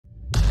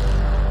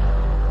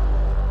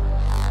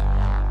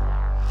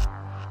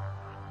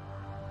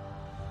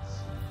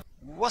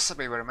What's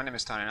up everybody, my name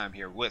is Tonny and I'm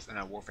here with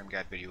another Warframe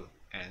guide video,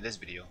 and in this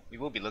video we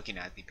will be looking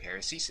at the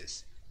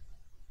Paracesis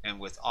and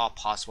with all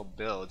possible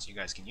builds you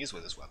guys can use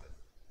with this weapon.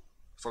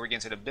 Before we get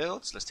into the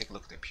builds, let's take a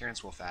look at the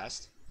appearance real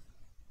fast.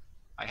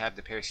 I have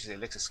the Paracesis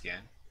Elixir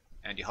skin,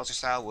 and the holster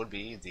style would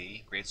be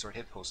the Greatsword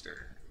hip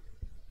holster.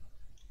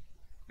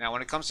 Now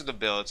when it comes to the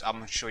builds, I'm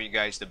going to show you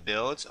guys the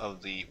builds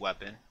of the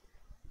weapon,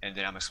 and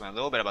then I'm going to explain a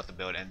little bit about the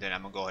build, and then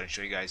I'm going to go ahead and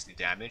show you guys the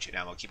damage, and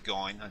I'm going to keep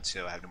going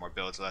until I have no more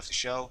builds left to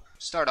show.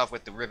 Start off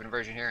with the Riven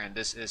version here, and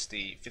this is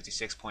the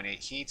 56.8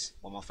 heat,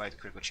 115 to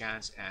critical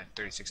chance, and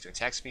 36 to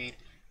attack speed.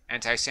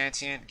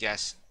 Anti-sentient,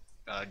 guess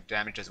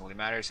damage doesn't really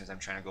matter since I'm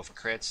trying to go for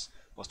crits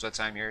most of the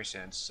time here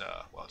since,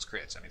 well, it's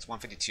crits. I mean, it's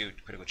 152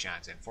 critical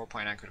chance, and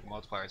 4.9 critical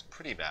multiplier is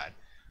pretty bad.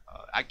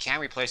 I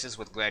can replace this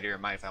with Gladiator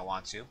Might if I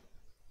want to,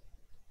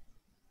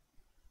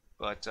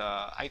 but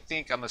I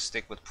think I'm going to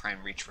stick with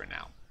Prime Reach for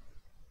now.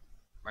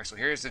 Alright, so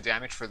here's the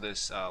damage for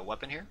this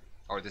weapon here,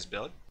 or this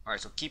build. Alright,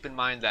 so keep in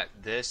mind that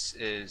this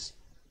is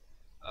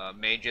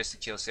made just to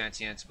kill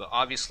sentients, but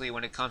obviously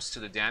when it comes to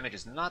the damage,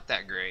 it's not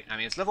that great. I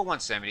mean, it's level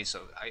 170,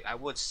 so I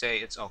would say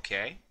it's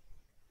okay.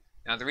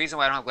 Now, the reason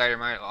why I don't have Gladiator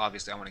Might,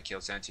 obviously I want to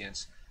kill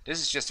sentients.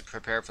 This is just to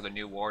prepare for the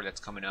new war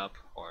that's coming up,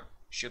 or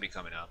should be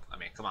coming up. I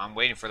mean, come on, I'm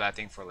waiting for that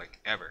thing for like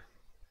ever.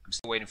 I'm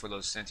still waiting for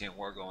those sentient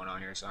war going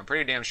on here, so I'm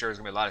pretty damn sure there's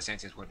going to be a lot of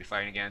sentients we're going to be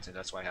fighting against, and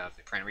that's why I have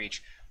the Prime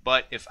Reach.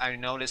 But if I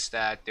notice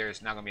that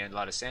there's not going to be a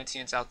lot of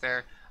sentients out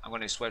there, I'm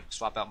going to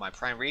swap out my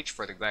Prime Reach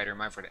for the Gladiator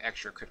Might for the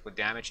extra critical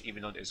damage,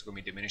 even though there's going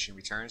to be diminishing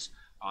returns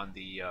on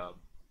the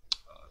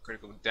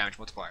critical damage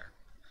multiplier.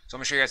 So I'm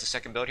going to show you guys the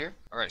second build here.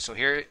 Alright, so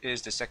here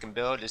is the second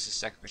build. This is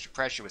Sacrificial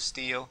Pressure with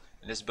Steel,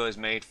 and this build is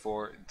made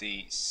for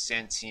the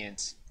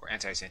sentient or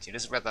anti-sentient.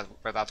 This is right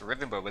out the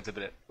Riven, but with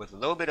a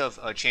little bit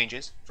of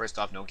changes. First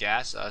off, no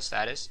gas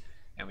status,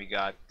 and we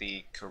got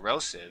the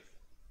corrosive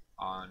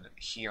on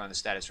here on the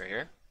status right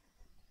here.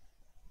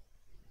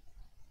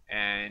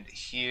 And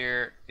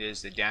here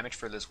is the damage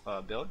for this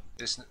build.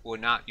 This will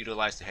not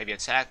utilize the heavy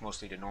attack,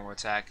 mostly the normal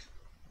attack.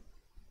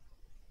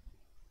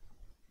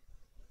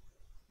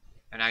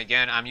 And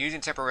again, I'm using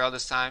Temporal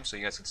this time, so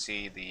you guys can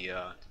see the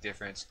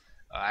difference.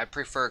 I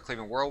prefer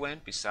Cleaving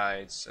Whirlwind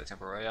besides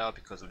Temporal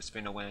because of the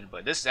Spindle Wind,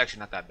 but this is actually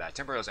not that bad.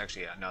 Temporal is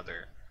actually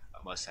another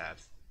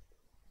must-have.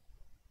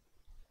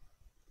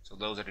 So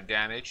those are the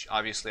damage.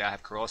 Obviously, I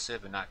have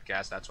Corrosive and not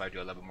Gas, that's why I do a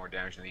little bit more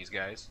damage than these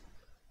guys.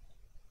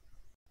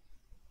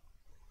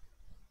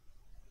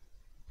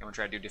 I'm gonna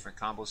try to do different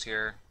combos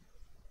here.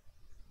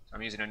 So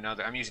I'm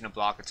using a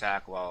block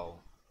attack while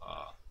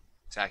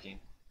attacking.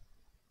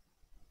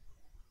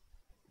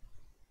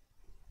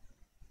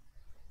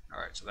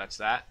 Alright, so that's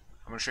that.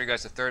 I'm gonna show you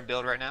guys the third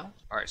build right now.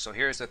 Alright, so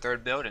here's the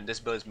third build, and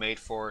this build is made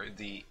for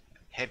the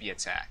heavy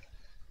attack,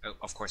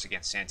 of course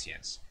against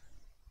sentients.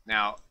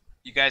 Now,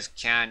 you guys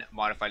can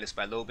modify this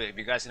by a little bit. If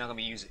you guys are not gonna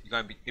be using,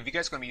 if you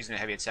guys are gonna be using a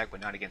heavy attack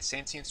but not against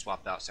sentients,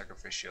 swap out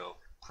Sacrificial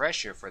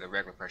Pressure for the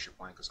regular pressure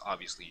point, because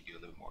obviously you do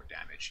a little more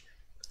damage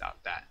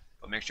without that.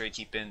 But make sure you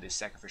keep in the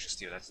Sacrificial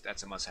Steel.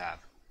 That's a must-have.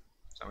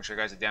 So I'm gonna show you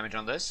guys the damage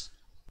on this.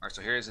 Alright,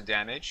 so here's the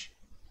damage.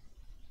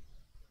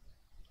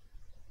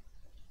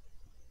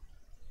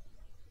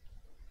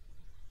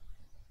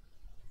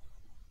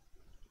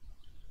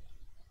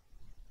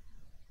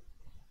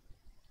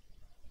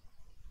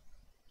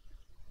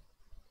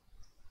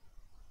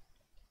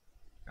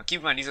 Now keep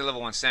in mind these are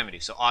level 170,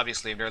 so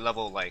obviously if they're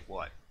level like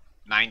what,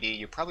 90,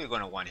 you're probably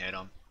going to one-hit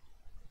them.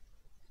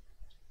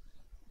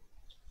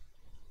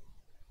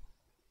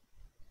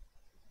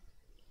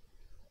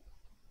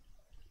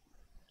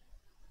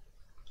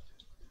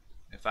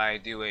 If I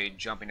do a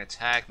jumping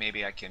attack,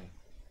 maybe I can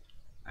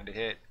kind of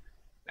hit.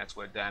 That's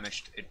what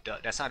damage it does.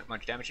 That's not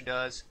much damage it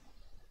does.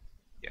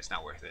 Yeah, it's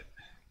not worth it.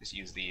 Just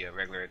use the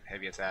regular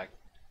heavy attack.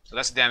 So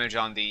that's the damage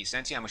on the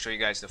sentient. I'm going to show you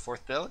guys the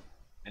fourth build,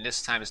 and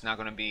this time it's not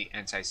going to be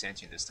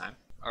anti-sentient this time.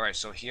 Alright,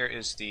 so here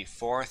is the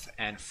fourth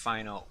and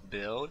final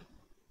build.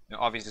 Now,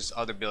 obviously there's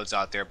other builds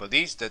out there, but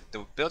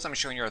the builds I'm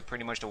showing you are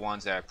pretty much the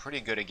ones that are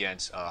pretty good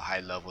against high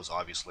levels,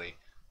 obviously.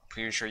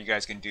 Pretty sure you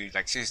guys can do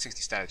like 60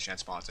 status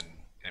chance spawns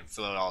and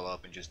fill it all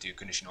up and just do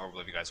condition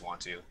overload if you guys want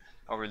to.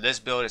 However, this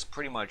build is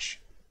pretty much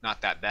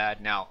not that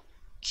bad. Now,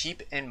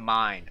 keep in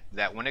mind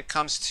that when it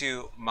comes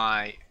to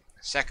my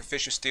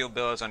Sacrificial Steel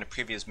builds on the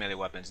previous melee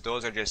weapons,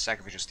 those are just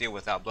Sacrificial Steel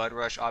without Blood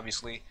Rush,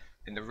 obviously.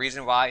 And the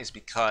reason why is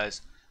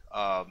because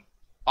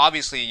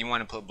obviously you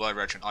want to put Blood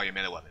Rush on all your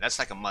melee weapons. That's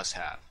like a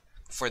must-have.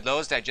 For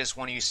those that just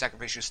want to use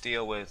Sacrificial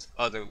Steel with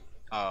other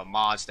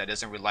mods that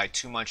doesn't rely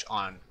too much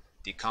on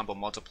the combo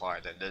multiplier,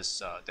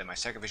 that my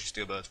Sacrificial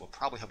Steel builds will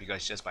probably help you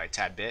guys just by a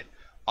tad bit.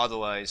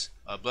 Otherwise,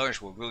 Blood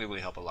Rush will really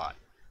help a lot,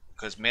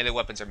 because melee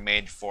weapons are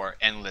made for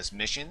endless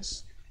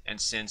missions, and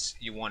since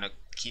you want to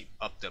keep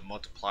up the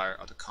multiplier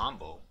of the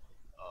combo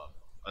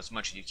as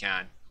much as you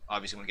can,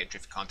 obviously you want to get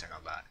drift contact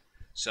on that.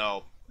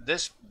 So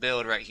this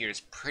build right here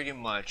is pretty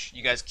much,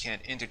 you guys can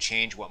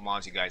interchange what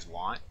mods you guys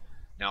want.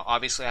 Now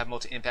obviously I have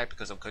multi-impact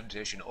because of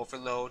condition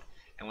overload,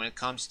 and when it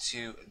comes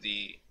to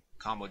the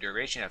combo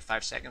duration at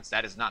 5 seconds,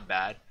 that is not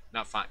bad,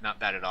 not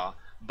bad at all.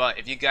 But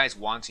if you guys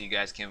want to, you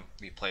guys can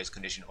replace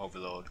condition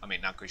overload. I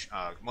mean, not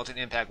molten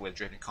impact with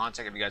drifting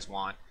contact if you guys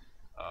want.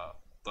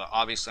 But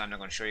obviously, I'm not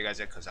going to show you guys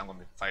that because I'm going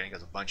to be fighting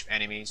against a bunch of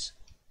enemies.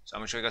 So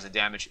I'm going to show you guys the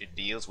damage it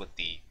deals with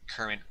the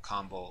current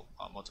combo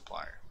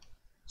multiplier.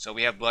 So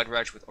we have Blood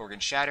Rush with Organ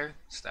Shatter.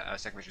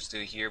 Second Mission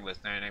Steal here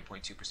with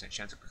 99.2%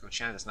 chance of critical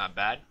chance. That's not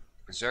bad.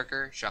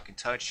 Berserker, Shocking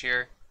Touch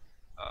here.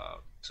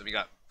 So we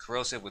got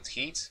Corrosive with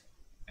Heat.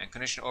 And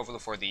Condition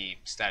Overload for the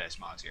status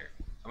mods here.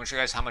 I'm going to show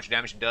you guys how much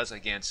damage it does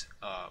against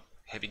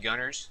heavy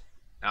gunners.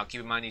 Now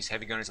keep in mind these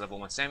heavy gunners level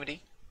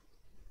 170.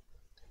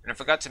 And I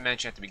forgot to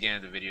mention at the beginning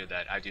of the video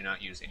that I do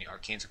not use any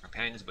arcanes or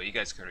companions, but you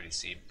guys can already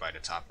see by the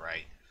top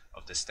right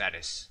of the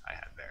status I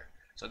have there.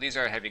 So these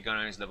are heavy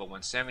gunners level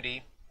 170.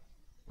 I'm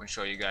going to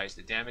show you guys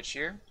the damage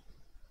here.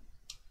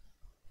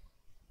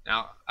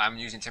 Now I'm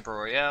using Tempo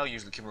Royale.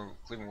 Usually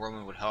Cleaving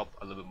Whirlwind would help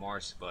a little bit more,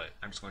 but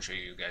I'm just going to show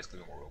you guys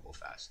Cleaving Whirlwind real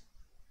fast.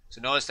 So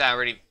notice that I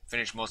already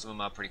finished most of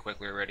them up pretty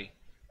quickly already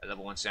at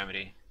level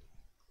 170.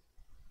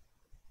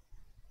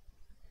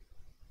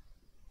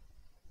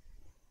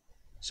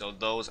 So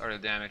those are the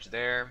damage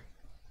there.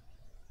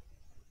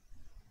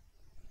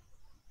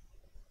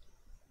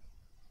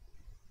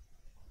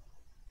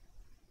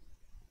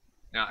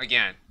 Now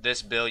again,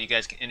 this build you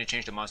guys can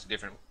interchange the mods to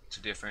different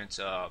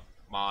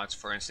mods.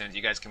 For instance,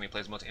 you guys can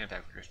replace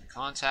multi-impact with drifting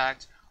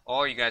contact,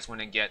 or you guys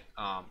want to get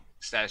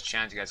status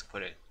chance, you guys can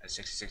put it at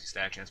 60-60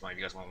 status chance mod if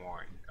you guys want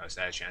more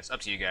status chance. Up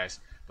to you guys.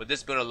 But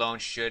this build alone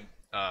should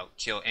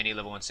kill any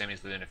level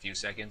 170s within a few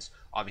seconds.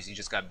 Obviously, you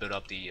just got to build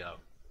up the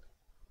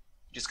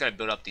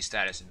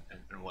status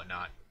and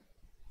whatnot.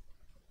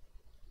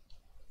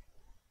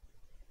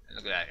 And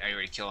look at that! I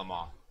already kill them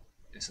all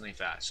instantly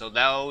fast. So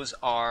those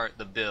are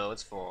the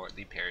builds for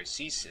the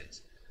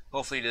Paracesis.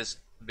 Hopefully, this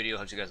video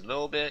helps you guys a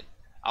little bit.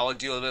 I will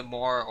do a little bit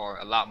more or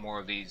a lot more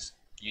of these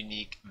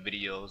unique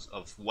videos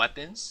of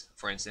weapons.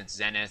 For instance,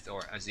 Zenith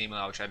or Azima,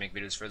 I'll try to make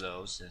videos for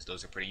those since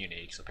those are pretty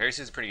unique. So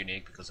Paracesis is pretty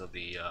unique because of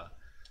the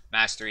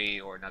mastery,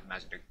 or not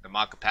mastery, the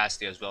mod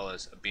capacity, as well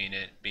as being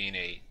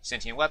a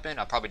sentient weapon.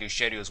 I'll probably do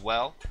Shadow as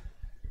well,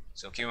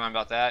 so keep in mind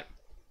about that.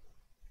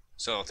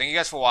 So thank you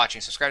guys for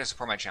watching. Subscribe to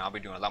support my channel. I'll be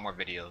doing a lot more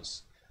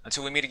videos.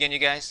 Until we meet again, you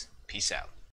guys, peace out.